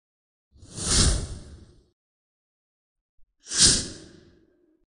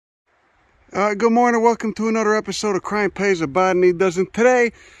Good morning, welcome to another episode of Crime Pays, a Botany Doesn't.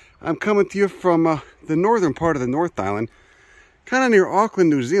 Today, I'm coming to you from the northern part of the North Island, kind of near Auckland,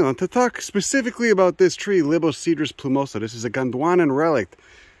 New Zealand, to talk specifically about this tree, Libocedrus plumosa. This is a Gondwanan relict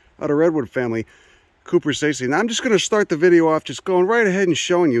of the redwood family, Cupressaceae. Now, I'm just going to start the video off just going right ahead and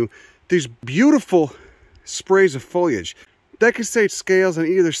showing you these beautiful sprays of foliage. Decussate scales on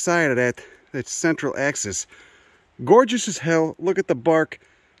either side of that central axis. Gorgeous as hell. Look at the bark.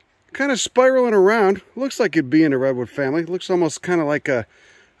 Kind of spiraling around. Looks like it'd be in the redwood family. Looks almost kind of like a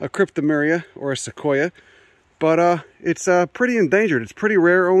cryptomeria or a sequoia. But it's pretty endangered. It's pretty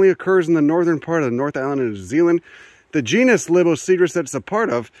rare. Only occurs in the northern part of the North Island of New Zealand. The genus Libocedrus that it's a part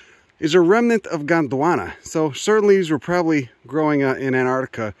of is a remnant of Gondwana. So certainly these were probably growing in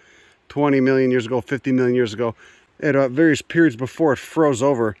Antarctica 20 million years ago, 50 million years ago, at various periods before it froze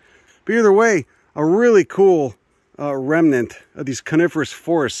over. But either way, a really cool remnant of these coniferous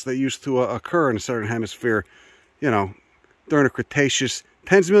forests that used to occur in the southern hemisphere, you know, during the Cretaceous,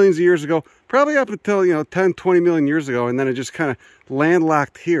 tens of millions of years ago, probably up until, 10, 20 million years ago, and then it just kind of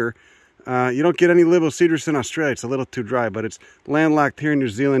landlocked here. You don't get any Libocedrus in Australia. It's a little too dry, but it's landlocked here in New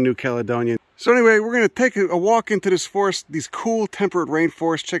Zealand, New Caledonia. So anyway, we're going to take a walk into this forest, these cool temperate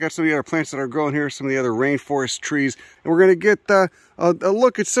rainforests, check out some of the other plants that are growing here, some of the other rainforest trees, and we're going to get a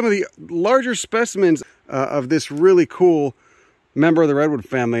look at some of the larger specimens of this really cool member of the redwood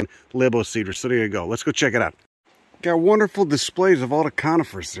family, Libocedrus. So there you go. Let's go check it out. Got wonderful displays of all the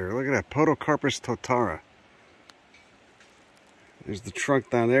conifers there. Look at that, Podocarp totara. There's the trunk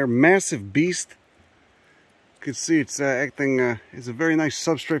down there. Massive beast. You can see it's acting as a very nice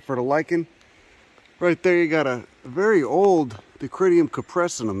substrate for the lichen. Right there you got a very old Dacrydium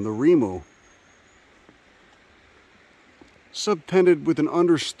cupressinum, the Remu. Subtended with an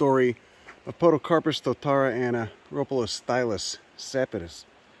understory of Podocarp totara and Rhopalostylus sapidus.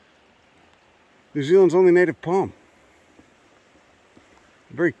 New Zealand's only native palm.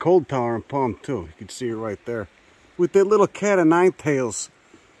 Very cold tolerant palm too. You can see it right there. With that little cat of nine tails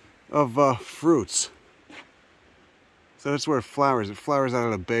of fruits. So that's where it flowers. It flowers out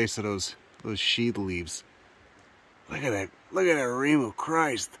of the base of those sheath leaves. Look at that. Look at that Remu.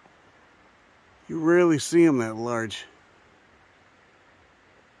 Christ. You rarely see them that large.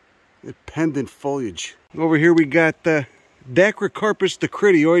 The pendant foliage. Over here we got Dacrycarpus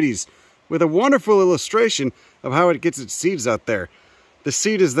dacrydioides with a wonderful illustration of how it gets its seeds out there. The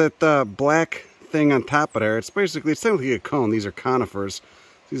seed is that black thing on top of there. It's technically a cone. These are conifers.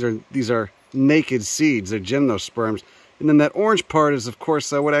 These are naked seeds. They're gymnosperms. And then that orange part is, of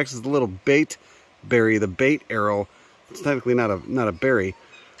course, what acts as the little bait berry, the bait arrow. It's technically not a berry.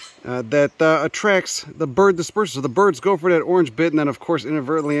 That attracts the bird dispersal. So the birds go for that orange bit and then, of course,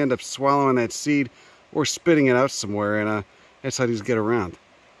 inadvertently end up swallowing that seed or spitting it out somewhere. And that's how these get around.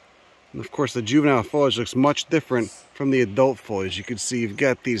 And, of course, the juvenile foliage looks much different from the adult foliage. You can see you've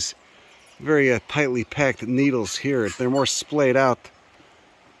got these very tightly packed needles here. They're more splayed out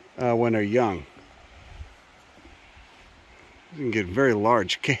when they're young. You can get very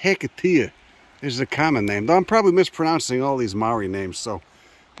large. Kahekatea is a common name, though I'm probably mispronouncing all these Maori names, so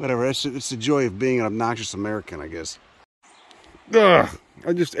whatever. It's the joy of being an obnoxious American, I guess. Ugh!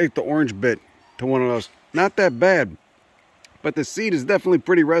 I just ate the orange bit to one of those. Not that bad, but the seed is definitely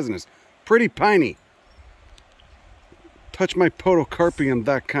pretty resinous. Pretty piney.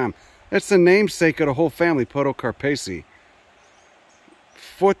 Touchmypodocarpium.com. That's the namesake of the whole family, Podocarpaceae.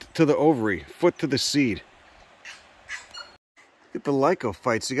 Foot to the ovary, foot to the seed. Get the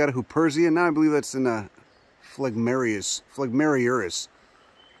lycophytes. You got a Hupersia. Now I believe that's in Phlegmariurus.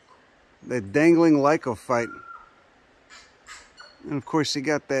 That dangling lycophyte. And of course you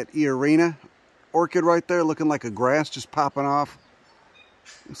got that Earina orchid right there looking like a grass just popping off.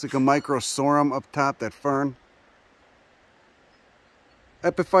 Looks like a microsorum up top, that fern.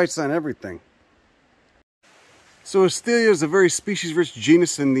 Epiphytes on everything. So Astelia is a very species-rich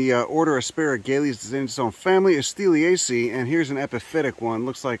genus in the order Asparagales. It's in its own family, Asteliaceae, and here's an epiphytic one.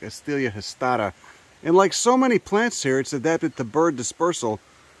 Looks like Astelia histata. And like so many plants here, it's adapted to bird dispersal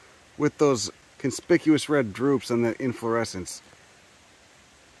with those conspicuous red drupes and the inflorescence.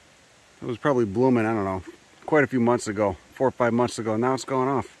 It was probably blooming, I don't know, quite a few months ago, 4 or 5 months ago. Now it's gone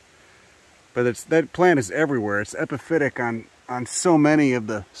off. But that plant is everywhere. It's epiphytic on so many of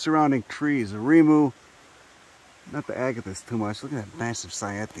the surrounding trees. The Remu, not the agathis too much. Look at that massive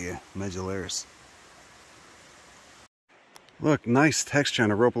Cyathea medullaris. Look, nice texture on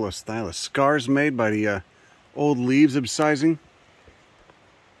the Rhopalostylus. Scars made by the old leaves abscising.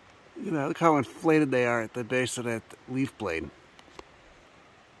 Look how inflated they are at the base of that leaf blade.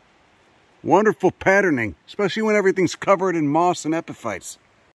 Wonderful patterning, especially when everything's covered in moss and epiphytes.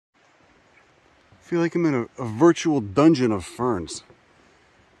 feel like I'm in a virtual dungeon of ferns.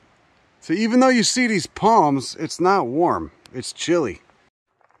 So even though you see these palms, it's not warm, it's chilly.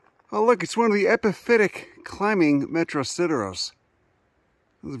 Oh look, it's one of the epiphytic climbing metrosideros.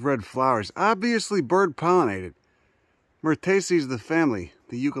 Those red flowers, obviously bird pollinated. Myrtaceae is the family,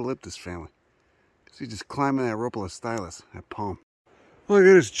 the eucalyptus family. See, just climbing that Rhopalostylus, that palm. Look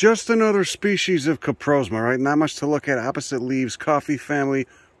at this, just another species of Coprosma, right? Not much to look at, opposite leaves, coffee family,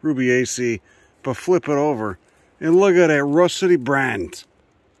 Rubiaceae. But flip it over, and look at that rusty brand.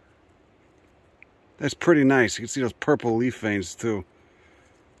 That's pretty nice. You can see those purple leaf veins too.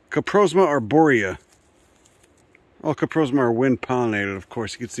 Coprosma arborea. All Coprosma are wind pollinated, of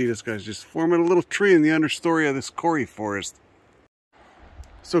course. You can see this guy's just forming a little tree in the understory of this Corey forest.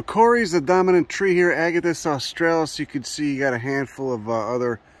 So Corey is the dominant tree here, Agathis australis. You can see you got a handful of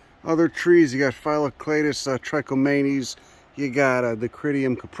other trees. You got Phyllocladus, trichomanes. You got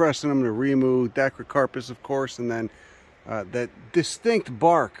Dacrydium cupressinum, the Remu, Dacrycarpus, of course, and then that distinct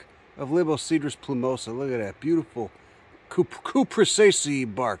bark of Libocedrus plumosa. Look at that beautiful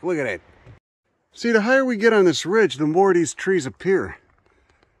cupressaceae bark. Look at it. See, the higher we get on this ridge, the more these trees appear.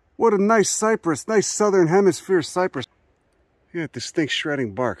 What a nice cypress, nice southern hemisphere cypress. Yeah, distinct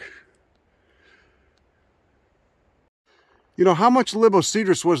shredding bark. You know, how much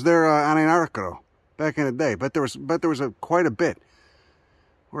Libocedrus was there on Antarctica though, back in the day? But there was quite a bit,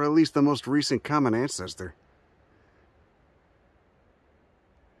 or at least the most recent common ancestor.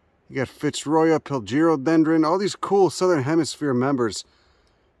 You got Fitzroya, Pilgerodendron, all these cool southern hemisphere members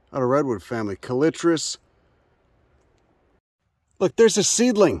out of redwood family. Calitris. Look, there's a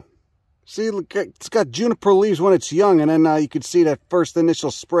seedling. See, look, it's got juniper leaves when it's young, and then you can see that first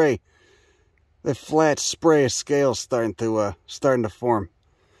initial spray, that flat spray of scales starting to form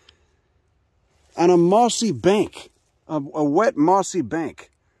on a mossy bank, a wet mossy bank.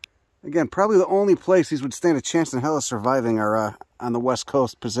 Again, probably the only place these would stand a chance in hell of surviving are on the west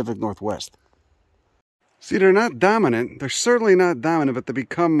coast, Pacific Northwest. See, they're not dominant. They're certainly not dominant, but they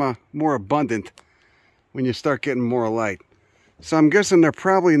become more abundant when you start getting more light. So I'm guessing they're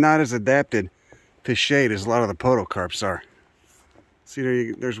probably not as adapted to shade as a lot of the podocarps are.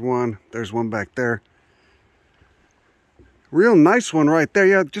 See, there's one back there. Real nice one right there.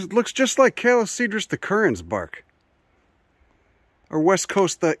 Yeah, just looks just like Calocedrus decurrens bark. Or West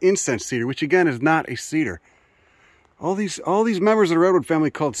Coast incense cedar, which again is not a cedar. All these members of the redwood family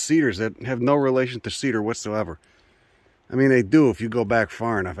called cedars that have no relation to cedar whatsoever. I mean, they do if you go back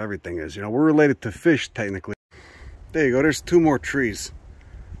far enough. Everything is. You know, we're related to fish technically. There you go. There's two more trees.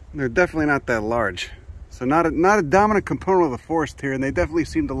 They're definitely not that large. So not a dominant component of the forest here, and they definitely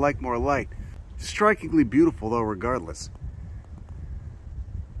seem to like more light. Strikingly beautiful though, regardless.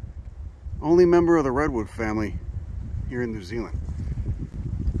 Only member of the redwood family here in New Zealand.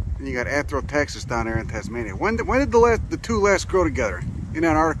 And you got Athrotaxis down there in Tasmania. When did the two last grow together? In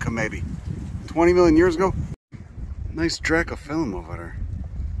Antarctica, maybe 20 million years ago. Nice Dracophyllum over there.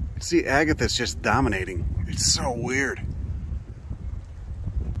 You see Agathis just dominating. It's so weird.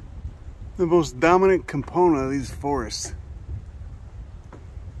 The most dominant component of these forests.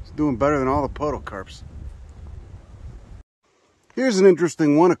 It's doing better than all the podocarps. Here's an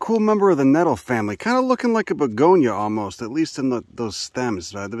interesting one, a cool member of the nettle family, kind of looking like a begonia almost, at least in those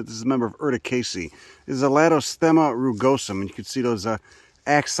stems. This is a member of Urticaceae. This is Elatostemma rugosum, and you can see those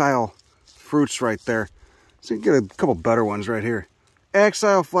axile fruits right there. So you can get a couple better ones right here.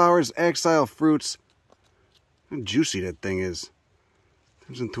 Axile flowers, axile fruits. How juicy that thing is.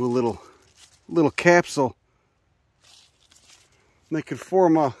 Turns into a little capsule. And they could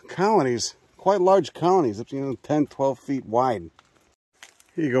form colonies, quite large colonies, up to 10, 12 feet wide.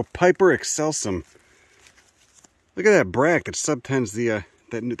 Here you go, Piper excelsum. Look at that bract that subtends the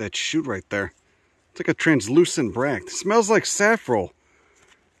that shoot right there. It's like a translucent bract. It smells like saffrole.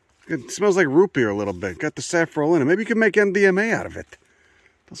 It smells like root beer a little bit. Got the saffrole in it. Maybe you can make MDMA out of it.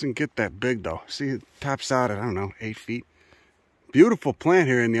 Doesn't get that big though. See, it tops out at, I don't know, 8 feet. Beautiful plant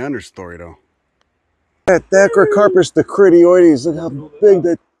here in the understory though. That Dacrycarpus dacrydioides. Look how big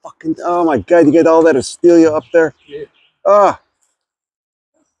that fucking, oh my god, you get all that astelia up there. Ah,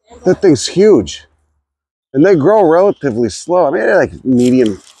 that thing's huge. And they grow relatively slow. I mean, they're like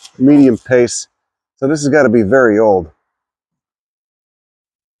medium pace. So this has got to be very old.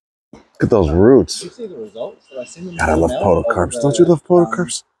 Look at those roots. God, I love podocarps. Don't you love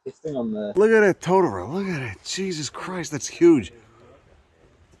podocarps? Look at that totara. Look at it. Jesus Christ, that's huge.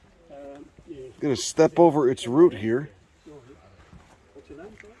 Gonna step over its root here.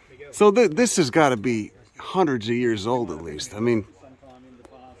 So this has got to be hundreds of years old at least. I mean,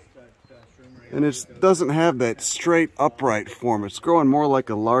 And it doesn't have that straight upright form. It's growing more like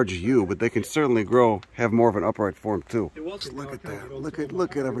a large U, but they can certainly have more of an upright form too. Look at that.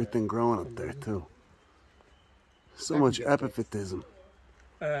 Look at everything growing up there too. So much epiphytism.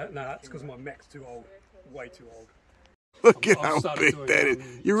 No, that's because my mech's too old. Way too old. Look at how big that is.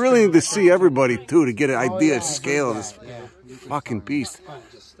 You really need to see everybody too to get an idea of scale of this fucking beast.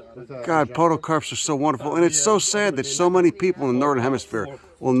 God, podocarps are so wonderful. And it's so sad that so many people in the Northern Hemisphere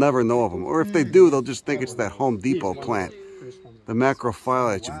will never know of them. Or if they do, they'll just think it's that Home Depot plant. The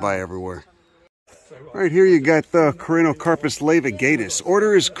macrophylla that you buy everywhere. Right here you got the Corinocarpus laevigatus.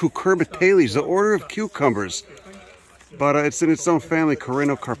 Order is Cucurbitales, the order of cucumbers. But it's in its own family,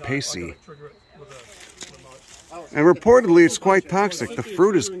 Corinocarpaceae. And reportedly, it's quite toxic. The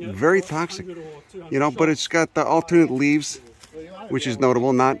fruit is very toxic, you know, but it's got the alternate leaves, which is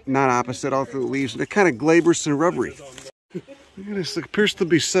notable, not opposite alternate leaves. They're kind of glabrous and rubbery. Look at this, it appears to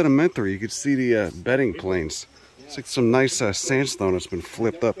be sedimentary. You can see the bedding planes. It's like some nice sandstone that's been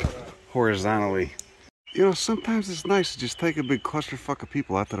flipped up horizontally. You know, sometimes it's nice to just take a big clusterfuck of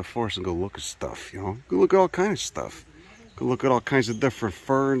people out to the forest and go look at stuff, you know. Go look at all kinds of stuff. Go look at all kinds of different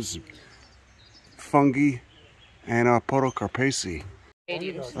ferns, fungi, and podocarpaceae.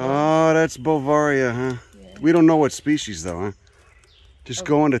 Oh, that's Bovaria, huh? Yeah. We don't know what species though, huh? Just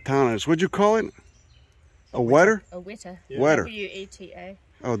go into town on this. What'd you call it? A wetter? A wetter. Yeah. Wetter. W-E-T-A.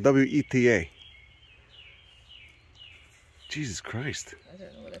 Oh, W-E-T-A. Jesus Christ. I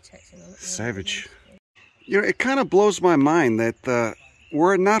don't know what the text is on it. Savage. You know, it kind of blows my mind that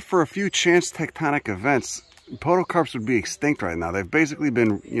were it not for a few chance tectonic events, podocarps would be extinct right now. They've basically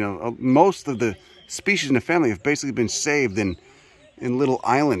been, you know, most of the species in the family have basically been saved in little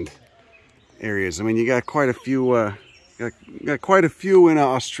island areas. I mean, you got quite a few, got quite a few in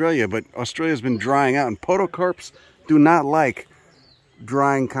Australia, but Australia's been drying out, and podocarps do not like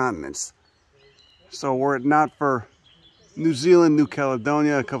drying continents. So were it not for New Zealand, New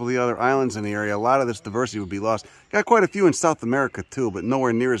Caledonia, a couple of the other islands in the area, a lot of this diversity would be lost. Got quite a few in South America too, but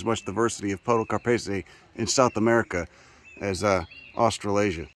nowhere near as much diversity of podocarpaceae in South America as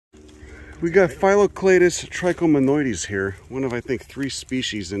Australasia. We got Phyllocladus trichomanoides here, one of I think 3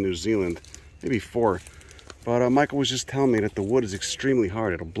 species in New Zealand, maybe 4. But Michael was just telling me that the wood is extremely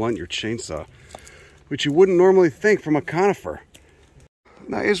hard. It'll blunt your chainsaw, which you wouldn't normally think from a conifer.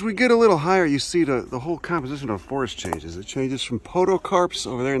 Now, as we get a little higher, you see the whole composition of the forest changes. It changes from podocarps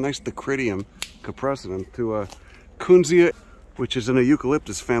over there, nice Decridium capresinum, to Kunzia, which is in a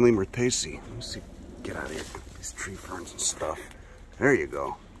eucalyptus family, Myrtaceae. Let me see, get out of here, these tree ferns and stuff. There you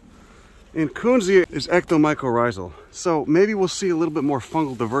go. And Kunzia is ectomycorrhizal, so maybe we'll see a little bit more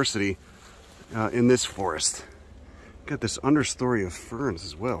fungal diversity in this forest. Got this understory of ferns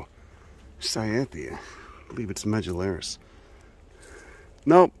as well. Cyanthea, I believe it's Medullaris.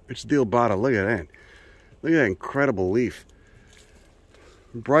 Nope, it's Dealbata. Look at that. Look at that incredible leaf.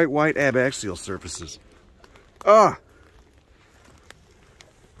 Bright white abaxial surfaces. Ah!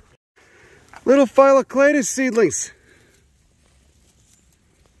 Little Phyllocladus seedlings.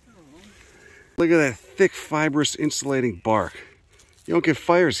 Look at that thick, fibrous, insulating bark. You don't get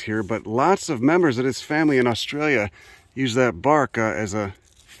fires here, but lots of members of this family in Australia use that bark as a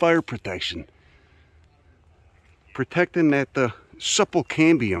fire protection. Protecting that supple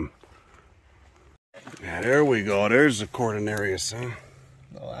cambium. Yeah, there we go. There's the Cordonarius, huh?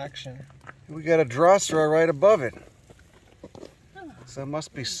 No action. We got a Drosera right above it. So it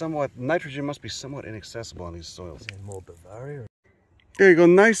must be somewhat, nitrogen must be somewhat inaccessible on these soils. More Bavaria. There you go,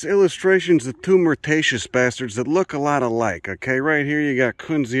 nice illustrations of 2 Myrtaceous bastards that look a lot alike. Okay, right here you got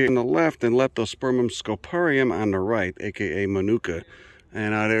Kunzia on the left and Leptospermum scoparium on the right, aka Manuka.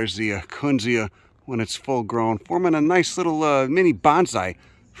 And there's the Kunzia when it's full grown, forming a nice little mini bonsai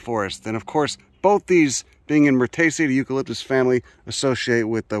forest. And of course, both these being in Myrtaceae, the eucalyptus family, associate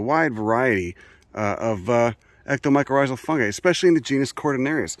with a wide variety of ectomycorrhizal fungi, especially in the genus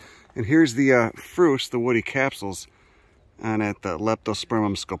Cordonarius. And here's the fruits, the woody capsules, on at the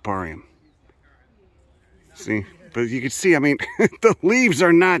Leptospermum scoparium. See? But you can see, I mean, the leaves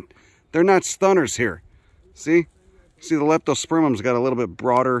are not, they're not stunners here. See? See, the Leptospermum's got a little bit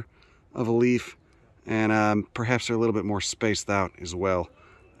broader of a leaf, and perhaps they're a little bit more spaced out as well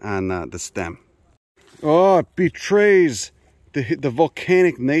on the stem. Oh, it betrays the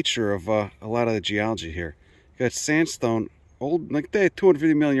volcanic nature of a lot of the geology here. You got sandstone, old, like they had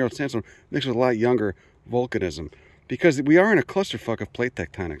 250 million year old sandstone mixed with a lot younger volcanism. Because we are in a clusterfuck of plate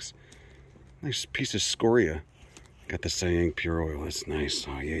tectonics. Nice piece of scoria. Got the Siang pure oil, that's nice.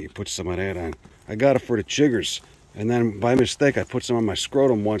 Oh yeah, you put some of that on. I got it for the chiggers. And then by mistake, I put some on my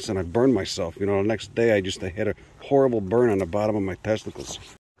scrotum once and I burned myself. You know, the next day I had a horrible burn on the bottom of my testicles.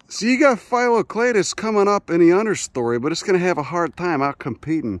 So you got Phyllocladus coming up in the understory, but it's going to have a hard time out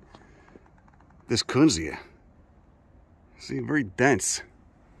competing this Kunzia. See, very dense.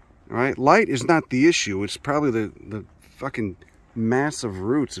 All right, light is not the issue. It's probably the fucking massive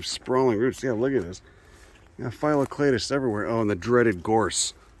roots of sprawling roots. Yeah, look at this. You got Phyllocladus everywhere. Oh, and the dreaded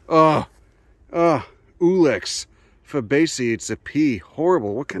gorse. Ulex. Fabaceae, it's a P.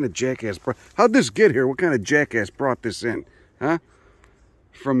 Horrible. What kind of jackass brought... How'd this get here? What kind of jackass brought this in? Huh?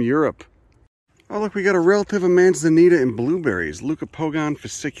 From Europe. Oh, look, we got a relative of manzanita and blueberries. Leucopogon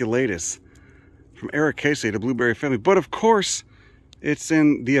fasciculatus. From Ericaceae, the blueberry family. But, of course, it's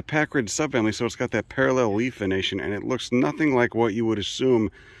in the Epacrid subfamily, so it's got that parallel leaf venation, and it looks nothing like what you would assume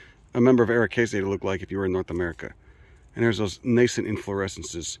a member of Ericaceae to look like if you were in North America. And there's those nascent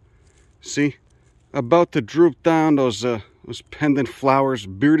inflorescences. See? About to droop down those pendant flowers,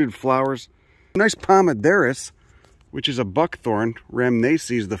 bearded flowers. Nice Pomaderus, which is a buckthorn.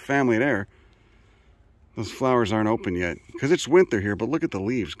 Rhamnaces, the family there. Those flowers aren't open yet because it's winter here, but look at the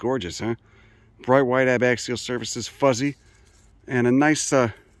leaves. Gorgeous, huh? Bright white abaxial surfaces, fuzzy, and a nice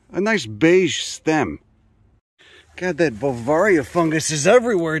beige stem. God, that Bovaria fungus is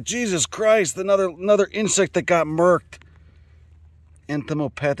everywhere. Jesus Christ, another insect that got murked.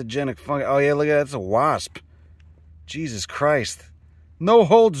 Entomopathogenic fungi. Oh yeah, look at that. That's a wasp. Jesus Christ. No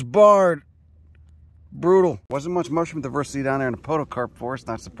holds barred. Brutal. Wasn't much mushroom diversity down there in the podocarp forest,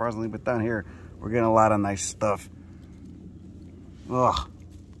 not surprisingly, but down here we're getting a lot of nice stuff. Ugh.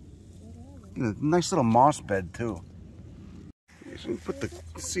 Nice little moss bed too.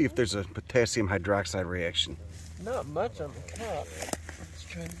 See if there's a potassium hydroxide reaction. Not much on the top. Let's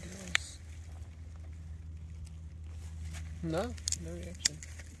try and do this. No reaction.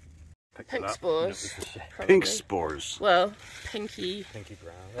 Pink spores. Pink spores. Well, pinky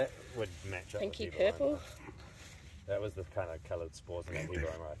brown. That would match up. Pinky with purple. That was the kind of coloured spores in that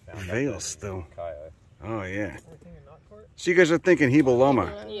Hebeloma I found. Veil still. Caio. Oh yeah. So you guys are thinking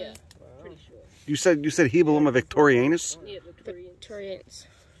Hebeloma. Yeah, pretty sure. You said Hebeloma victorianus? Yeah, Victorians.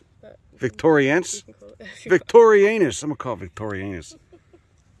 Victorianus? Victorianus. I'm gonna call it Victorianus.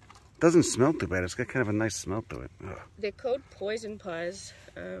 Doesn't smell too bad. It's got kind of a nice smell to it. Ugh. They're called poison pies.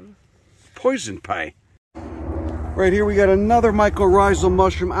 Poison pie. Right here we got another mycorrhizal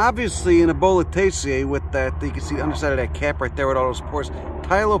mushroom, obviously in Abolitaceae with that, you can see the underside of that cap right there with all those pores.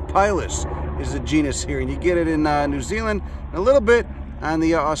 Tylopilus is the genus here, and you get it in New Zealand, and a little bit on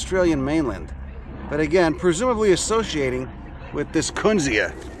the Australian mainland. But again, presumably associating with this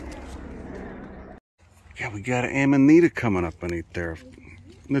Kunzia. Yeah, we got an Amanita coming up beneath there.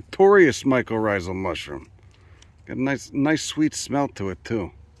 Notorious mycorrhizal mushroom. Got a nice sweet smell to it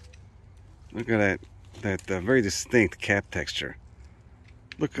too. Look at that very distinct cap texture.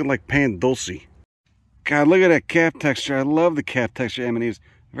 Looking like pan dulce. God, look at that cap texture. I love the cap texture, Amanitas.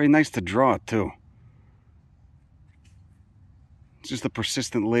 Very nice to draw too. It's just a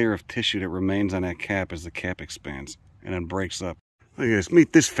persistent layer of tissue that remains on that cap as the cap expands and then breaks up. Look at this.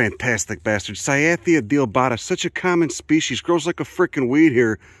 Meet this fantastic bastard. Cyathea dealbata. Such a common species. Grows like a frickin' weed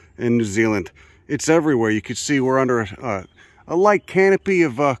here in New Zealand. It's everywhere. You can see we're under a light canopy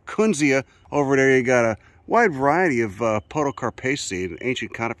of Kunzia. Over there you got a wide variety of podocarpaceae.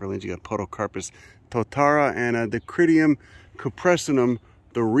 Ancient conifer lands. You got Podocarpus totara and Decridium cupressinum,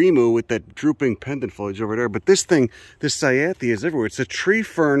 the Remu with that drooping pendant foliage over there. But this thing, this Cyathea, is everywhere. It's a tree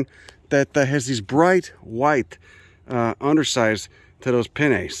fern that has these bright white undersides to those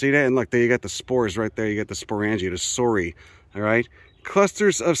pinnae. See that? And look, there you got the spores right there. You got the sporangia, the sori. All right,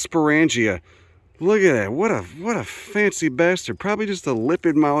 clusters of sporangia. Look at that. What a fancy bastard. Probably just a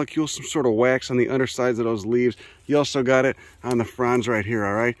lipid molecule, some sort of wax on the undersides of those leaves. You also got it on the fronds right here.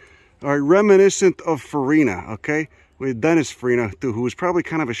 All right, reminiscent of Farina. Okay, with Dennis Farina, too, who was probably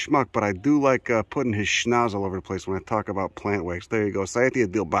kind of a schmuck, but I do like putting his schnoz all over the place when I talk about plant wax. There you go. Cyathea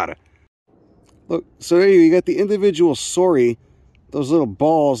dealbata. Look, so there you got the individual sori, those little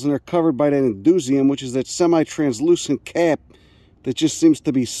balls, and they're covered by that indusium, which is that semi-translucent cap that just seems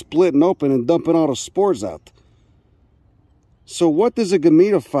to be splitting open and dumping all the spores out. So what does a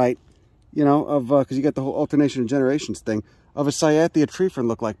gametophyte, you know, of because you got the whole alternation of generations thing, of a Cyathea tree fern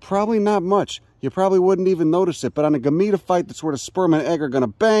look like? Probably not much. You probably wouldn't even notice it. But on a gametophyte, that's where the sperm and egg are going to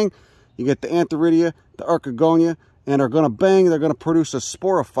bang. You get the antheridia, the archegonia, and are going to bang. They're going to produce a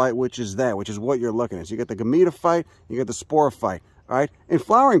sporophyte, which is what you're looking at. So you get the gametophyte, you get the sporophyte. All right. In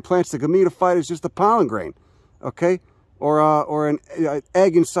flowering plants, the gametophyte is just a pollen grain, okay, or an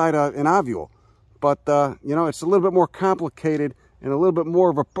egg inside an ovule. But you know, it's a little bit more complicated and a little bit more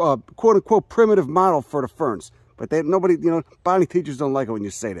of a quote unquote primitive model for the ferns. But nobody, you know, botany teachers don't like it when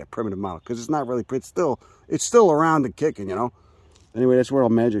you say that primitive model, because it's not really. It's still around and kicking, you know. Anyway, that's where all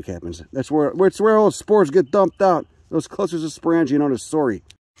magic happens. That's where all spores get dumped out. Those clusters of sporangia known as sori.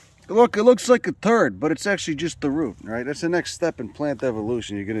 Look, it looks like a turd, but it's actually just the root, right? That's the next step in plant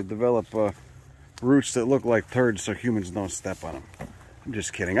evolution. You're going to develop roots that look like turds so humans don't step on them. I'm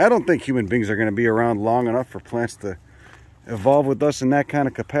just kidding. I don't think human beings are going to be around long enough for plants to evolve with us in that kind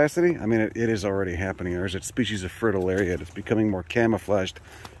of capacity. I mean, it is already happening. There's a species of fritillaria that's becoming more camouflaged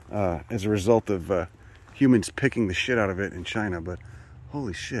as a result of humans picking the shit out of it in China. But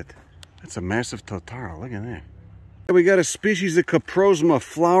holy shit, that's a massive totara. Look at that. We got a species of Coprosma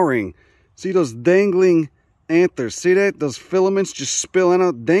flowering. See those dangling anthers? See that? Those filaments just spilling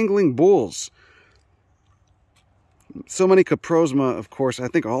out, dangling bulls. So many Coprosma, of course. I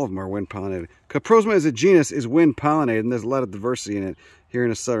think all of them are wind pollinated. Coprosma as a genus is wind pollinated, and there's a lot of diversity in it here in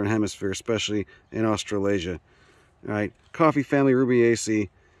the southern hemisphere, especially in Australasia. All right, coffee family, Rubiaceae,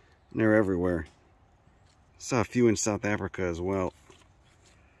 and they're everywhere. Saw a few in South Africa as well.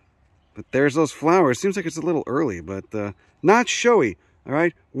 But there's those flowers. Seems like it's a little early, but not showy. All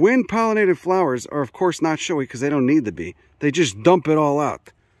right, wind pollinated flowers are of course not showy because they don't need to be. They just dump it all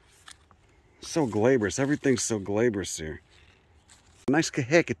out. So glabrous. Everything's so glabrous here. Nice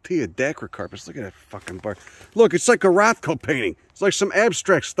Cahecatea dacrocarpus. Look at that fucking bark. Look, it's like a Rothko painting. It's like some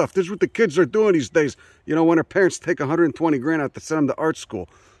abstract stuff. This is what the kids are doing these days. You know, when their parents take 120 grand out to send them to art school.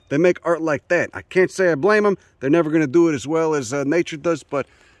 They make art like that. I can't say I blame them. They're never going to do it as well as nature does, but,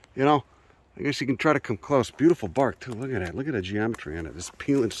 you know, I guess you can try to come close. Beautiful bark, too. Look at that. Look at the geometry on it. This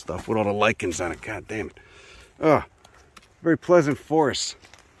peeling stuff with all the lichens on it. God damn it. Oh, very pleasant forest.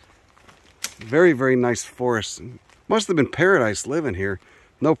 Very, very nice forest. Must have been paradise living here.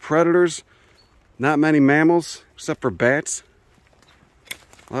 No predators. Not many mammals, except for bats.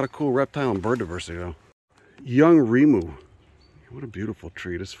 A lot of cool reptile and bird diversity, though. Young Rimu. What a beautiful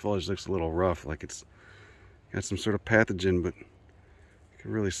tree. This foliage looks a little rough, like it's got some sort of pathogen, but you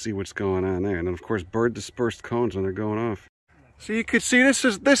can really see what's going on there. And then, of course, bird dispersed cones when they're going off. So you could see this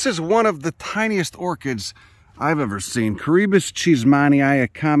is one of the tiniest orchids I've ever seen. Corybus cheesemanii, a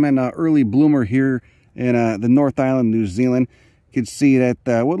common early bloomer here in the North Island, New Zealand. You can see that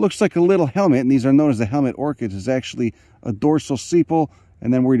what looks like a little helmet, and these are known as the helmet orchids, is actually a dorsal sepal.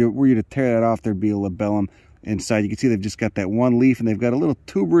 And then were you to tear that off, there'd be a labellum inside. You can see they've just got that one leaf, and they've got a little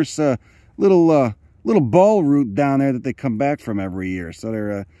tuberous, little ball root down there that they come back from every year. So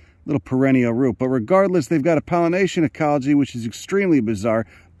they're a little perennial root. But regardless, they've got a pollination ecology, which is extremely bizarre.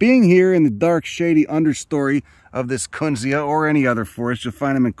 Being here in the dark, shady understory of this Kunzia or any other forest, you'll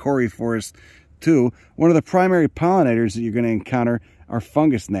find them in Corey Forest too. One of the primary pollinators that you're going to encounter are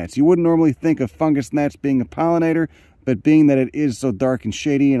fungus gnats. You wouldn't normally think of fungus gnats being a pollinator, but being that it is so dark and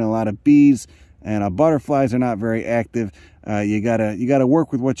shady and a lot of bees and butterflies are not very active, you gotta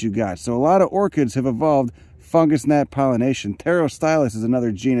work with what you got. So a lot of orchids have evolved fungus gnat pollination. Pterostylus is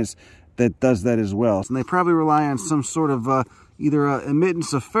another genus that does that as well. And they probably rely on some sort of either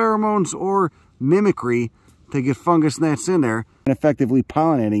emittance of pheromones or mimicry to get fungus gnats in there and effectively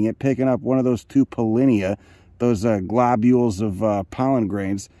pollinating it, picking up one of those two pollinia, those globules of pollen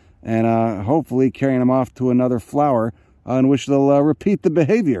grains, and hopefully carrying them off to another flower in which they'll repeat the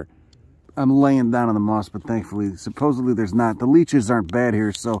behavior. I'm laying down on the moss, but thankfully, supposedly there's not. The leeches aren't bad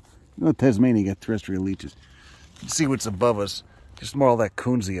here, so, you know, Tasmania, you got terrestrial leeches. You can see what's above us. Just more of that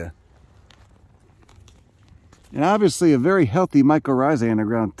Kunzia. And obviously a very healthy mycorrhizae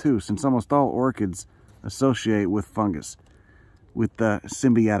underground too, since almost all orchids associate with fungus, with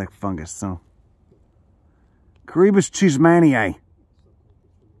symbiotic fungus. So, Corybus cheesemanii.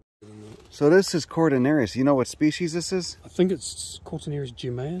 So this is Cordinaris. You know what species this is? I think it's Cordinaris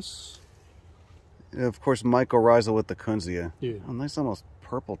Moas. Of course, mycorrhizal with the Kunzia. Yeah. Oh, nice, almost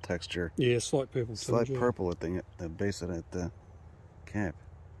purple texture. Yeah, slight purple. Slight tinge, purple at the base of that cap.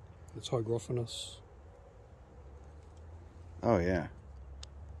 It's hygrophanous. Oh yeah.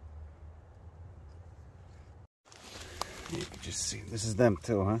 You can just see this is them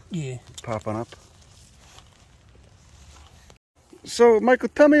too, huh? Yeah. Popping up. So, Michael,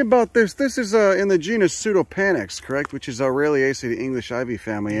 tell me about this. This is in the genus Pseudopanax, correct? Which is Aureliaceae, the English ivy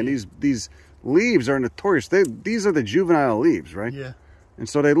family, and these leaves are notorious. These are the juvenile leaves, right? Yeah. And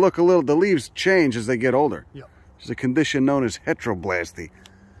so they look a little. The leaves change as they get older. Yeah. There's a condition known as Heteroblasty.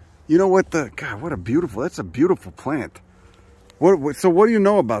 You know what? God, what a beautiful. That's a beautiful plant. So what do you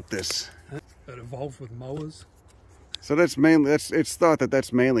know about this? It evolved with Moas. So that's mainly, it's thought that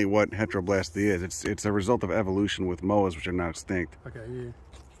that's mainly what Heteroblasty is. It's a result of evolution with Moas, which are now extinct. Okay, yeah.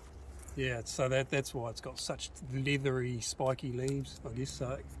 Yeah, so that's why it's got such leathery, spiky leaves, I guess.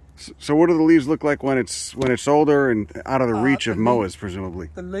 So what do the leaves look like when it's older and out of the reach of Moas, presumably?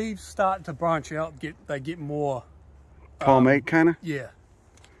 The leaves start to branch out, they get more palmate kind of. Yeah. I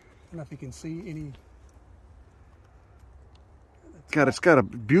don't know if you can see any. God, it's got a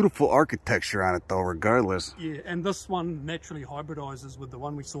beautiful architecture on it though, regardless. Yeah, and this one naturally hybridizes with the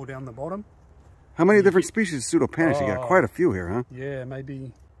one we saw down the bottom. How many different species of Pseudopanax? You got quite a few here, huh? Yeah,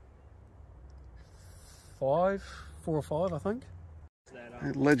 maybe 4 or 5, I think.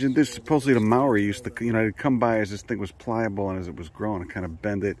 That legend is supposedly the Maori used to, you know, they'd come by as this thing was pliable and as it was growing, and kind of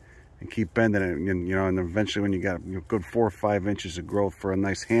bend it and keep bending it, and, you know, and eventually when you got a good 4 or 5 inches of growth for a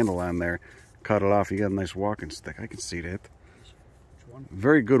nice handle on there, cut it off, you got a nice walking stick. I can see that.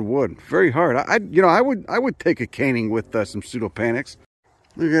 Very good wood, very hard. I would take a caning with some Pseudopanax.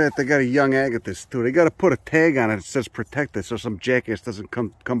 Look at that, they got a young agathis too. They got to put a tag on it that says protected, so some jackass doesn't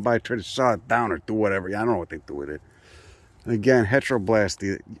come by and try to saw it down or do whatever. I don't know what they do with it. And again,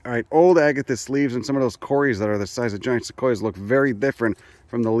 Heteroblasty. All right, old agathis leaves and some of those cories that are the size of giant sequoias look very different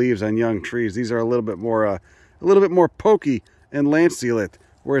from the leaves on young trees. These are a little bit more pokey and lanceolate,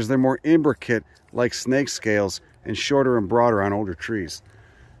 whereas they're more imbricate like snake scales and shorter and broader on older trees.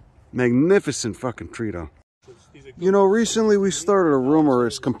 Magnificent fucking tree though. You know, recently we started a rumor,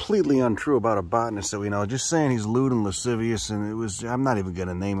 it's completely untrue, about a botanist that we know, just saying he's lewd and lascivious, and it was, I'm not even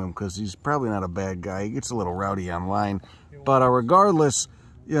gonna name him because he's probably not a bad guy. He gets a little rowdy online, but regardless,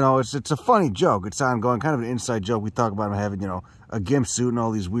 you know, it's a funny joke. It's ongoing, kind of an inside joke. We talk about him having, you know, a gimp suit and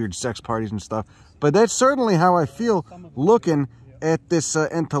all these weird sex parties and stuff, but that's certainly how I feel looking at this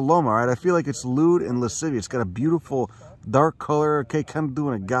Entoloma, right? I feel like it's lewd and lascivious. It's got a beautiful dark color, okay, kind of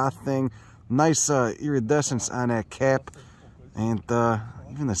doing a goth thing. Nice iridescence on that cap, and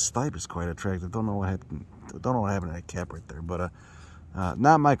even the stipe is quite attractive. Don't know what happened to that cap right there, but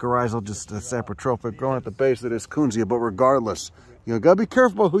not mycorrhizal, just saprotrophic, growing at the base of this Kunzia. But regardless, you know, gotta be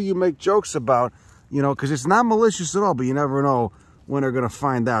careful who you make jokes about, you know, because it's not malicious at all. But you never know when they're gonna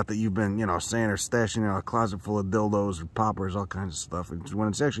find out that you've been, you know, saying or stashing, you know, a closet full of dildos or poppers, all kinds of stuff. When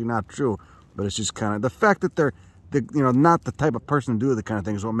it's actually not true, but it's just kind of the fact that they're you know, not the type of person to do the kind of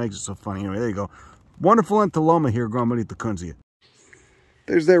thing is what makes it so funny. Anyway, there you go. Wonderful Entoloma here growing beneath the Kunzia.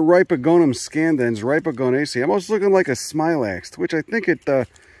 There's that Ripogonum scandens, Ripogonaceae. Almost looking like a smilax, which I think it,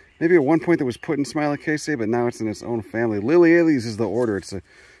 maybe at one point it was put in Smilacaceae, but now it's in its own family. Liliales is the order. It's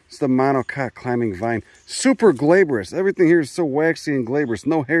the monocot climbing vine. Super glabrous. Everything here is so waxy and glabrous.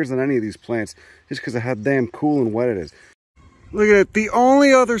 No hairs on any of these plants, just because of how damn cool and wet it is. Look at it. The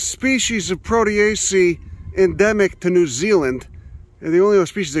only other species of Proteaceae endemic to New Zealand, and the only other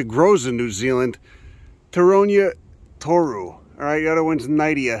species that grows in New Zealand, Tyronia toru. All right, the other one's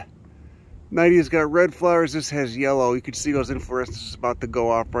Nidia. Nidia's got red flowers. This has yellow. You can see those inflorescences about to go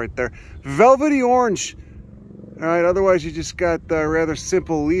off right there. Velvety orange. All right, otherwise you just got rather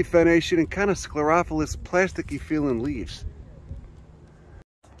simple leaf venation and kind of sclerophilous, plasticky feeling leaves.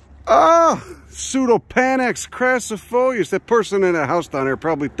 Ah, Pseudopanax, crassifolius. That person in the house down there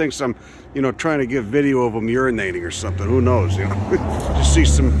probably thinks I'm, you know, trying to give video of them urinating or something. Who knows, you know? Just see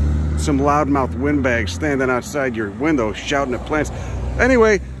some loudmouth windbags standing outside your window shouting at plants.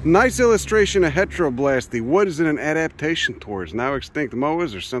 Anyway, nice illustration of Heteroblasty. What is it an adaptation towards? Now extinct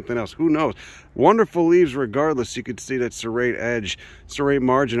Moas or something else? Who knows? Wonderful leaves regardless. You can see that serrate edge, serrate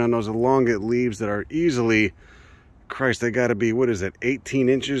margin on those elongate leaves that are easily, Christ, they got to be, what is it, 18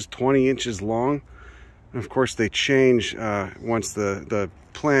 inches, 20 inches long? And of course, they change once the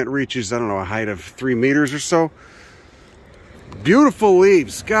plant reaches, I don't know, a height of 3 meters or so. Beautiful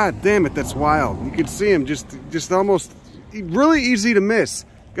leaves. God damn it, that's wild. You can see them just almost really easy to miss.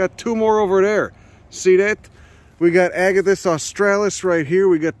 Got 2 more over there. See that? We got Agathis australis right here.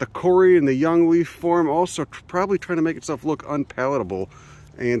 We got the Cory in the young leaf form, also probably trying to make itself look unpalatable.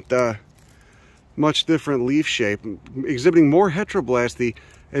 And much different leaf shape, exhibiting more Heteroblasty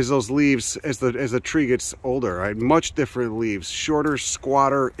as those leaves, as the tree gets older, right? Much different leaves, shorter,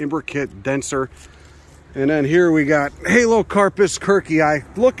 squatter, imbricate, denser. And then here we got Halocarpus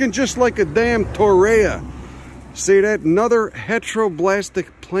kirkii, looking just like a damn Torreya. See that? Another heteroblastic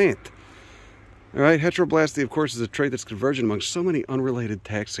plant. All right, Heteroblasty, of course, is a trait that's convergent among so many unrelated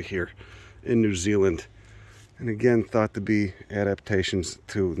taxa here in New Zealand. And again, thought to be adaptations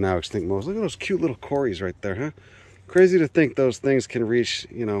to now extinct Moas. Look at those cute little cories right there, huh? Crazy to think those things can reach,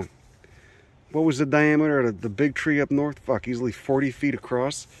 you know, what was the diameter of the big tree up north? Fuck, easily 40 feet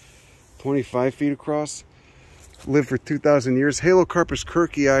across, 25 feet across. Lived for 2,000 years. Halocarpus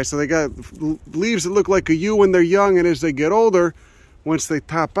kirkii, so they got leaves that look like a U when they're young, and as they get older, once they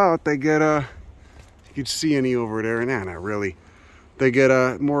top out, they get you can see any over there, nah, not really. They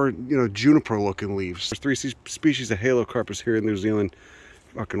get more, you know, juniper-looking leaves. There's 3 species of Halocarpus here in New Zealand.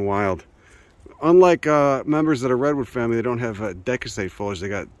 Fucking wild. Unlike members of the redwood family, they don't have decussate foliage. They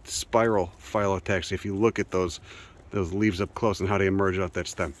got spiral phyllotaxy. If you look at those those leaves up close and how they emerge out that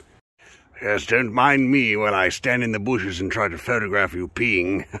stem. Yes, don't mind me while I stand in the bushes and try to photograph you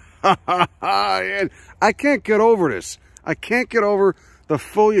peeing. I can't get over this. I can't get over the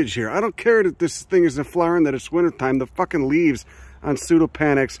foliage here. I don't care that this thing is a flower and that it's wintertime. The fucking leaves on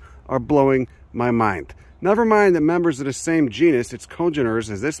Pseudopanax are blowing my mind. Never mind that members of the same genus, its congeners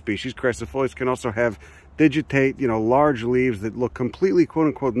as this species, crassifolius, can also have digitate, you know, large leaves that look completely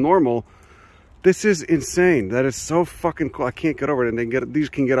quote-unquote normal. This is insane. That is so fucking cool. I can't get over it. And these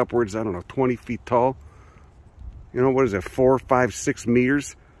can get upwards, I don't know, 20 feet tall. You know, what is it, 4, 5, 6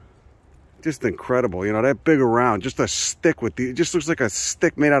 meters? Just incredible. You know, that big around. Just a stick with the, it just looks like a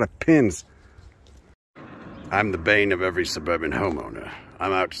stick made out of pins. I'm the bane of every suburban homeowner.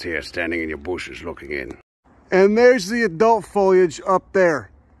 I'm out here standing in your bushes looking in. And there's the adult foliage up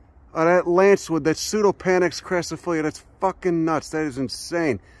there. That lancewood, that Pseudopanax crassifolia. That's fucking nuts. That is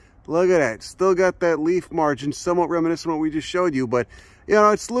insane. Look at that. Still got that leaf margin, somewhat reminiscent of what we just showed you. But, you know,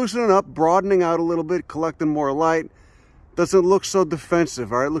 it's loosening up, broadening out a little bit, collecting more light. Doesn't look so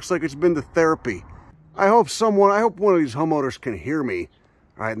defensive, all right? Looks like it's been to therapy. I hope one of these homeowners can hear me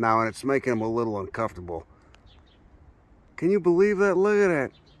right now, and it's making them a little uncomfortable. Can you believe that? Look at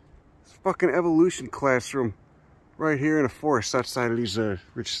that. It's fucking evolution classroom right here in a forest outside of these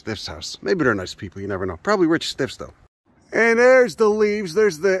Rich Stiff's house. Maybe they're nice people, you never know. Probably Rich Stiff's, though. And there's the leaves.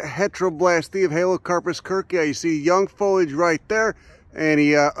 There's the Heteroblasty of Halocarpus kirkia. You see young foliage right there, and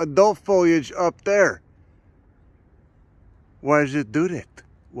the adult foliage up there. Why does it do that?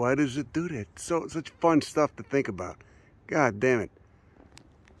 Why does it do that? Such fun stuff to think about. God damn it.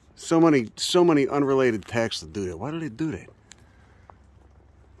 So many unrelated tasks to do that. Why do they do that?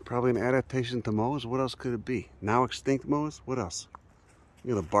 Probably an adaptation to Moas. What else could it be? Now extinct Moas? What else?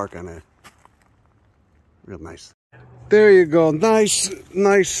 Look at the bark on that. Real nice. There you go.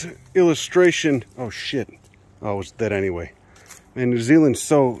 Nice illustration. Oh shit. Oh, it was dead anyway. Man, New Zealand's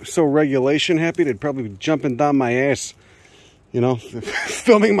so regulation happy. They'd probably be jumping down my ass. You know,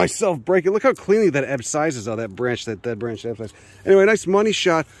 filming myself break it. Look how cleanly that abscisses all that branch, that dead branch abscisses. Anyway, nice money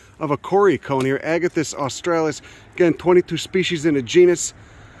shot of a coreocone here. Agathis australis. Again, 22 species in a genus.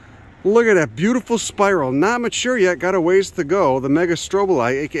 Look at that beautiful spiral. Not mature yet. Got a ways to go. The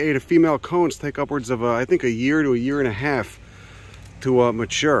megastrobili, aka the female cones, take upwards of, I think, a year to a year and a half to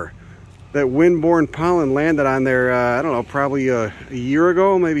mature. That wind-borne pollen landed on there, I don't know, probably a year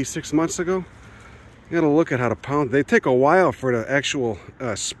ago, maybe 6 months ago. You gotta look at how the pollen, they take a while for the actual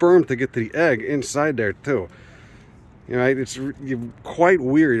sperm to get to the egg inside there too. You know, it's quite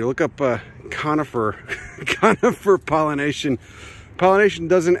weird. You look up conifer pollination. Pollination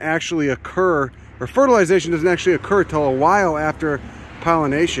doesn't actually occur, or fertilization doesn't actually occur till a while after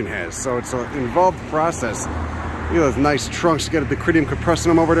pollination has. So it's an involved process. You know those nice trunks, you got a decridium compressing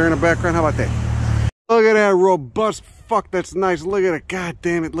them over there in the background. How about that? Look at that robust, fuck, that's nice. Look at it, god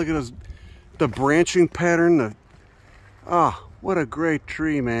damn it, look at those. The branching pattern, what a great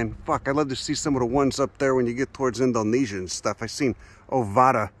tree, man. Fuck, I'd love to see some of the ones up there when you get towards Indonesia and stuff. I've seen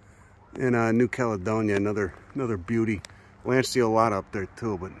Ovada in New Caledonia, another beauty. Lanceolata up there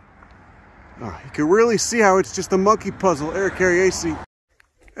too, but you can really see how it's just a monkey puzzle. Aricariaceae.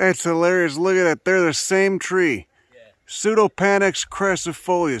 That's hilarious. Look at that. They're the same tree. Yeah. Pseudopanax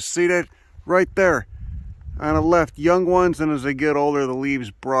crassifolius. See that right there on the left? Young ones, and as they get older, the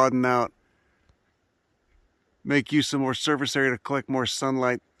leaves broaden out. Make use of more surface area to collect more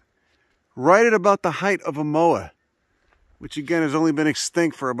sunlight. Right at about the height of a Moa, which again has only been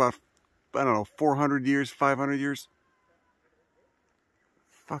extinct for about, I don't know, 400 years, 500 years.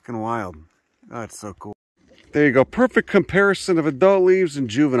 Fucking wild. Oh, that's so cool. There you go. Perfect comparison of adult leaves and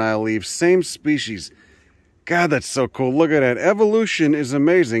juvenile leaves. Same species. God, that's so cool. Look at that. Evolution is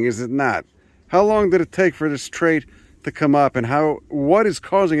amazing, is it not? How long did it take for this trait to come up, and what is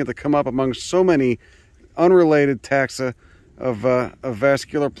causing it to come up among so many unrelated taxa of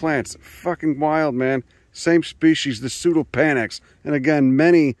vascular plants? Fucking wild, man. Same species, the Pseudopanax. And again,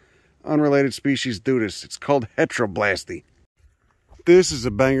 many unrelated species do this. It's called Heteroblasty. This is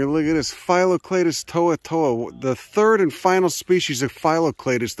a banger. Look at this. Phyllocladus toa toa, the third and final species of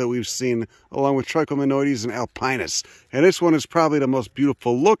Phyllocladus that we've seen, along with Trichomanoides and Alpinus. And this one is probably the most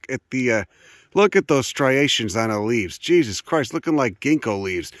beautiful. Look at those striations on the leaves. Jesus Christ, looking like ginkgo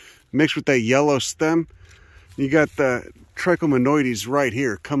leaves, mixed with that yellow stem. You got the Trichomanoides right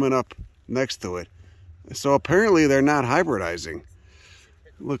here coming up next to it. So apparently they're not hybridizing.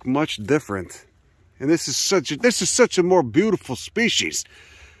 Look much different. And this is such a more beautiful species.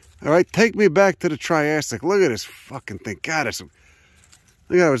 All right, take me back to the Triassic. Look at this fucking thing. God, look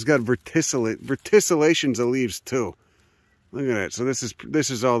at how it's got verticillations of leaves too. Look at that. So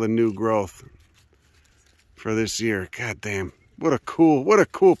this is all the new growth. for this year. God damn. What a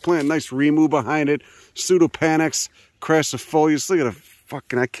cool plant. Nice remu behind it. Pseudopanax, crassifolius. Look at a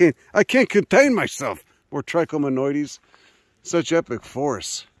fucking, I can't contain myself. More trichomanoides. Such epic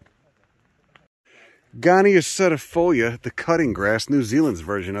forests. Gania cetifolia, the cutting grass, New Zealand's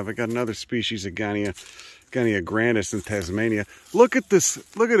version of it. Got another species of Gania grandis in Tasmania. Look at this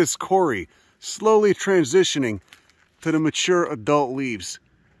Cory, slowly transitioning to the mature adult leaves.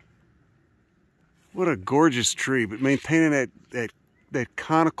 What a gorgeous tree, but maintaining that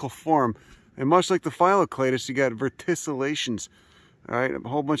conical form. And much like the phyllocladus, you got verticillations. All right, a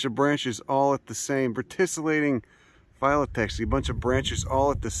whole bunch of branches all at the same, verticillating phyllotex, a bunch of branches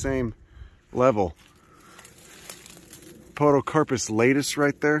all at the same level. Podocarpus latus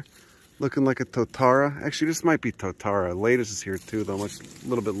right there, looking like a totara. Actually, this might be totara. Latus is here too, though, a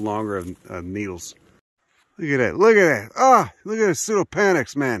little bit longer of needles. Look at that, look at that. Ah, look at the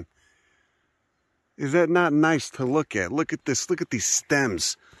Pseudopanax, man. Is that not nice to look at? Look at this, look at these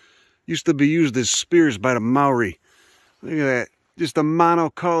stems. Used to be used as spears by the Maori. Look at that. Just a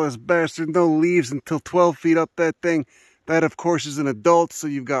monocolous bastard, no leaves until 12 feet up that thing. That, of course, is an adult, so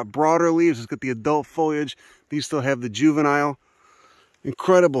you've got broader leaves. It's got the adult foliage. These still have the juvenile.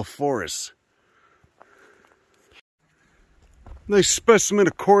 Incredible forests. Nice specimen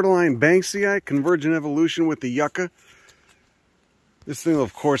of cordyline banksii, convergent evolution with the yucca. This thing,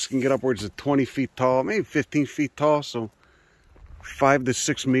 of course, can get upwards of 20 feet tall, maybe 15 feet tall, so 5 to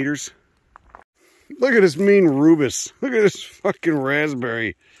 6 meters. Look at this mean rubus. Look at this fucking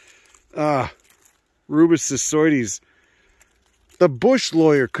raspberry. Rubus cisoides. The bush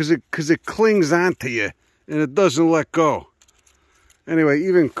lawyer, because it clings onto you and it doesn't let go. Anyway,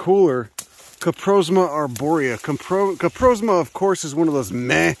 even cooler, Caprosma arborea. Caprosma, of course, is one of those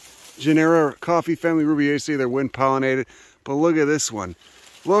meh genera, coffee family rubiaceae. They're wind pollinated. But look at this one.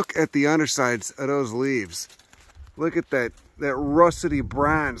 Look at the undersides of those leaves. Look at that russety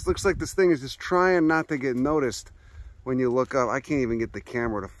bronze. Looks like this thing is just trying not to get noticed when you look up. I can't even get the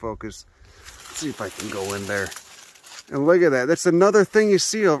camera to focus. Let's see if I can go in there. And look at that. That's another thing you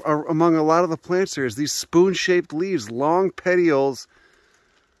see among a lot of the plants here is these spoon-shaped leaves, long petioles.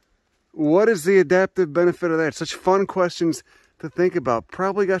 What is the adaptive benefit of that? Such fun questions to think about.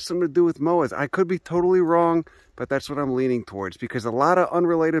 Probably got something to do with Moas. I could be totally wrong, but that's what I'm leaning towards because a lot of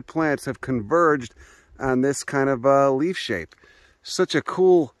unrelated plants have converged on this kind of leaf shape. Such a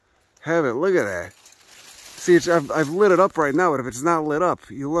cool habit. Look at that. See, I've lit it up right now, but if it's not lit up,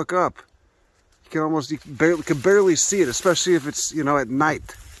 you look up. You can barely see it, especially if it's, you know, at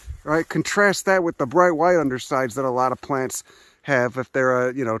night, right? Contrast that with the bright white undersides that a lot of plants have if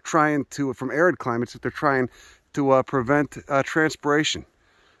they're, you know, trying to, from arid climates, if they're trying to prevent transpiration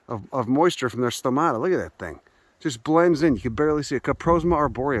of moisture from their stomata. Look at that thing. Just blends in. You can barely see it. Caprosma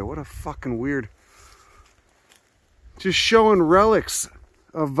arborea. What a fucking weird. Just showing relics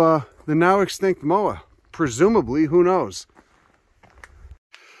of the now extinct moa. Presumably, who knows?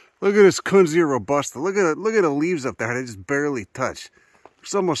 Look at this Kunzia robusta. Look at the leaves up there. They just barely touch.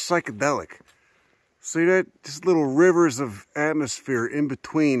 It's almost psychedelic. See that? Just little rivers of atmosphere in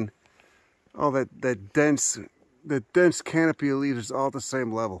between. All that dense canopy of leaves is all at the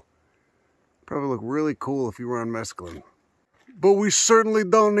same level. Probably look really cool if you were on mescaline. But we certainly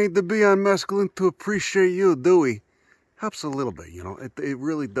don't need to be on mescaline to appreciate you, do we? Helps a little bit, you know. It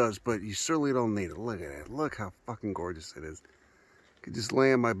really does, but you certainly don't need it. Look at that. Look how fucking gorgeous it is. Could just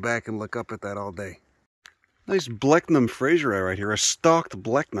lay on my back and look up at that all day. Nice Blechnum fraseri right here, a stalked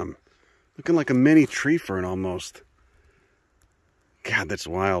Blechnum. Looking like a mini tree fern almost. God, that's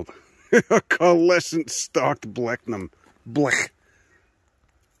wild. A coalescent stalked Blechnum. Blech.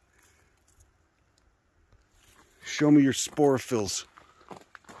 Show me your sporophylls.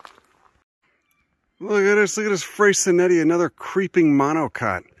 Look at this Freycinetti, another creeping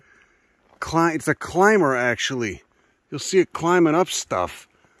monocot. It's a climber, actually. You'll see it climbing up stuff.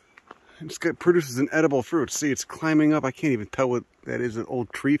 It produces an edible fruit. See, it's climbing up. I can't even tell what that is, an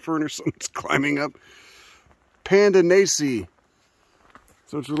old tree fern or something. It's climbing up. Pandanaceae.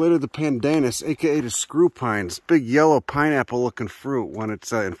 So it's related to Pandanus, aka the screw pines. Big yellow pineapple looking fruit when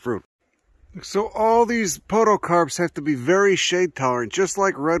it's in fruit. So all these podocarps have to be very shade tolerant, just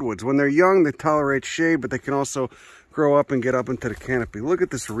like redwoods. When they're young, they tolerate shade, but they can also grow up and get up into the canopy. Look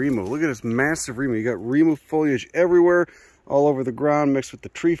at this remu. Look at this massive remu. You got remu foliage everywhere, all over the ground, mixed with the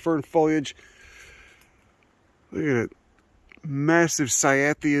tree fern foliage. Look at it. Massive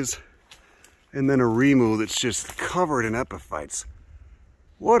cyatheas, and then a remu that's just covered in epiphytes.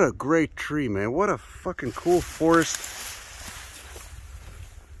 What a great tree, man. What a fucking cool forest.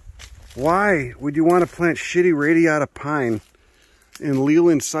 Why would you want to plant shitty radiata pine and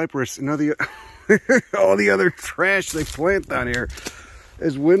Leland cypress and other All the other trash they plant down here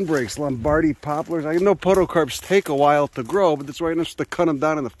is windbreaks, Lombardy poplars. I know podocarps take a while to grow, but that's why you're not supposed to cut them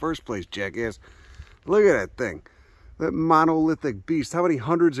down in the first place, jackass. Look at that thing. That monolithic beast. How many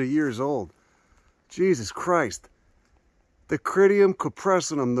hundreds of years old? Jesus Christ. The Cridium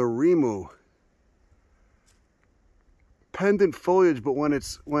cupressinum, the Remu. Pendant foliage, but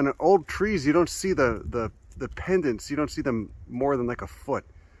when old trees, you don't see the pendants. You don't see them more than like a foot.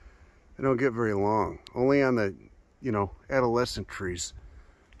 They don't get very long. Only on the, you know, adolescent trees.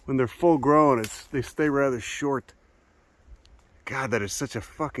 When they're full grown, they stay rather short. God, that is such a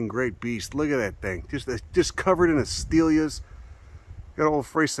fucking great beast. Look at that thing. Just covered in astillas. Got old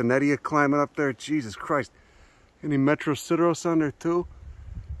Freycinetia climbing up there. Jesus Christ. Any Metrosideros on there too?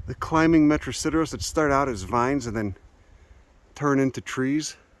 The climbing Metrosideros that start out as vines and then turn into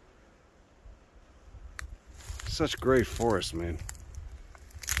trees. Such great forest, man.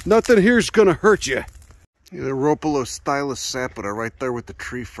 Nothing here's gonna hurt you. The Rhopalostylus sapida right there with the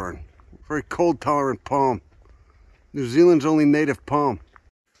tree fern. Very cold tolerant palm. New Zealand's only native palm.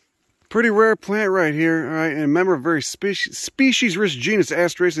 Pretty rare plant right here, all right, and a member of very species-rich genus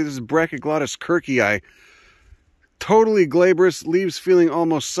Asteraceae. This is Brachyglottis kirkii. Totally glabrous, leaves feeling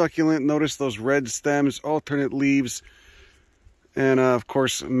almost succulent. Notice those red stems, alternate leaves. And of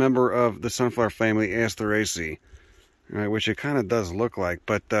course, a member of the sunflower family Asteraceae. Right, which it kind of does look like,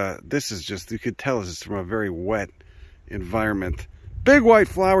 but this is just, you could tell this is from a very wet environment. Big white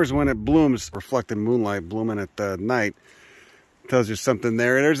flowers when it blooms, reflected moonlight blooming at night. Tells you something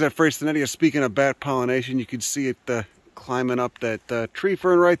there. There's that Freycinetia. Speaking of bat pollination, you can see it climbing up that tree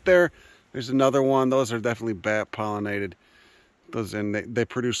fern right there. There's another one. Those are definitely bat pollinated. Those, and they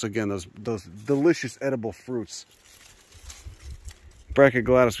produce, again, those delicious edible fruits.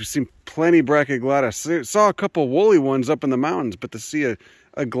 Brachyglottis. We've seen plenty Brachyglottis. Saw a couple woolly ones up in the mountains, but to see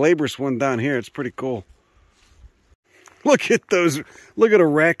a glabrous one down here, it's pretty cool. Look at those. Look at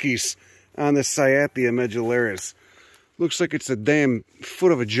Arachis on the Cyathea medullaris. Looks like it's a damn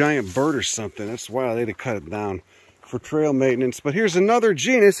foot of a giant bird or something. That's wild. They had to cut it down for trail maintenance. But here's another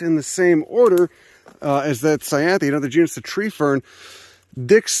genus in the same order as that Cyathea. Another genus, the tree fern.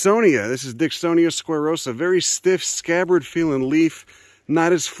 Dicksonia. This is Dicksonia squarosa. Very stiff, scabbard feeling leaf.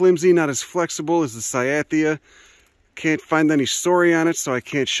 Not as flimsy, not as flexible as the Cyathea. Can't find any story on it, so I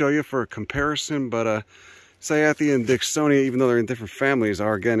can't show you for a comparison. But Cyathea and Dicksonia, even though they're in different families,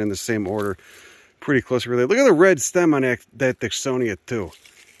 are again in the same order. Pretty closely related. Look at the red stem on that Dicksonia too.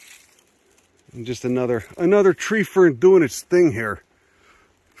 And just another tree fern doing its thing here.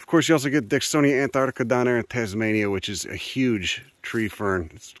 Of course, you also get Dicksonia antarctica down there in Tasmania, which is a huge tree fern.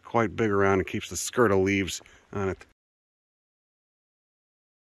 It's quite big around and keeps the skirt of leaves on it.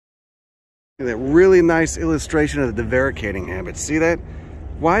 That really nice illustration of the divaricating habit. See that?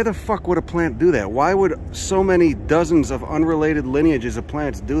 Why the fuck would a plant do that? Why would so many dozens of unrelated lineages of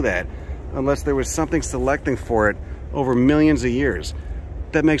plants do that unless there was something selecting for it over millions of years?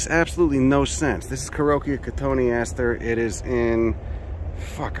 That makes absolutely no sense. This is Carokia cotoneaster. It is in,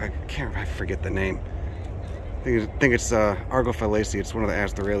 fuck, I forget the name. I think it's Argophylaceae. It's one of the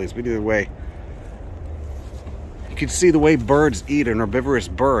Asterales. But either way, you can see the way birds eat an herbivorous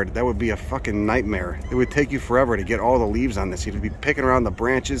bird. That would be a fucking nightmare. It would take you forever to get all the leaves on this. You'd be picking around the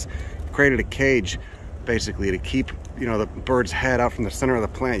branches, created a cage, basically, to keep, you know, the bird's head out from the center of the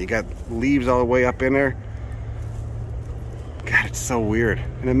plant. You got leaves all the way up in there. God, it's so weird.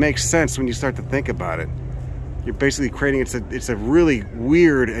 And it makes sense when you start to think about it. You're basically creating, it's a really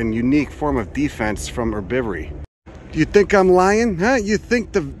weird and unique form of defense from herbivory. Do you think I'm lying? Huh? You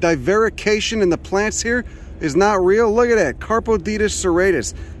think the divarication in the plants here is not real? Look at that. Carpodetus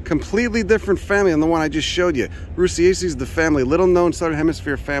serratus. Completely different family than the one I just showed you. Rusiaceae is the family, little known southern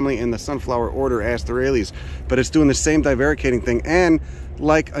hemisphere family in the sunflower order Asterales. But it's doing the same divaricating thing. And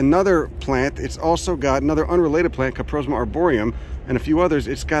like another plant, it's also got another unrelated plant, Caprosma arboreum, and a few others.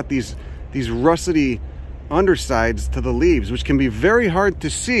 It's got these russety undersides to the leaves, which can be very hard to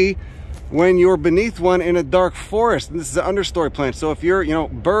see when you're beneath one in a dark forest. And this is an understory plant. So if you're, you know,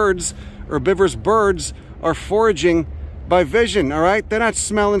 birds, herbivorous birds, are foraging by vision, all right? They're not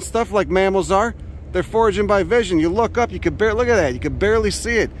smelling stuff like mammals are. They're foraging by vision. You look up, you can barely, look at that, you can barely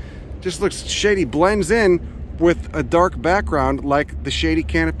see it. Just looks shady, blends in with a dark background like the shady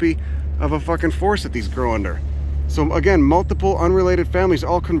canopy of a fucking forest that these grow under. So again, multiple unrelated families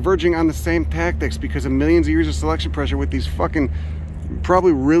all converging on the same tactics because of millions of years of selection pressure with these fucking,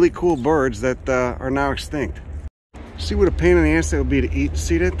 probably really cool birds that are now extinct. See what a pain in the ass that would be to eat,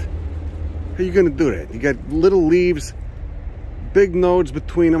 see that? How are you gonna do that? You got little leaves, big nodes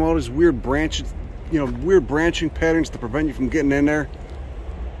between them, all these weird branches, you know, weird branching patterns to prevent you from getting in there.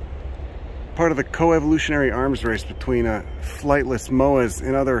 part of the co-evolutionary arms race between flightless Moas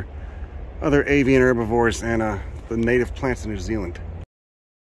and other avian herbivores and the native plants of New Zealand.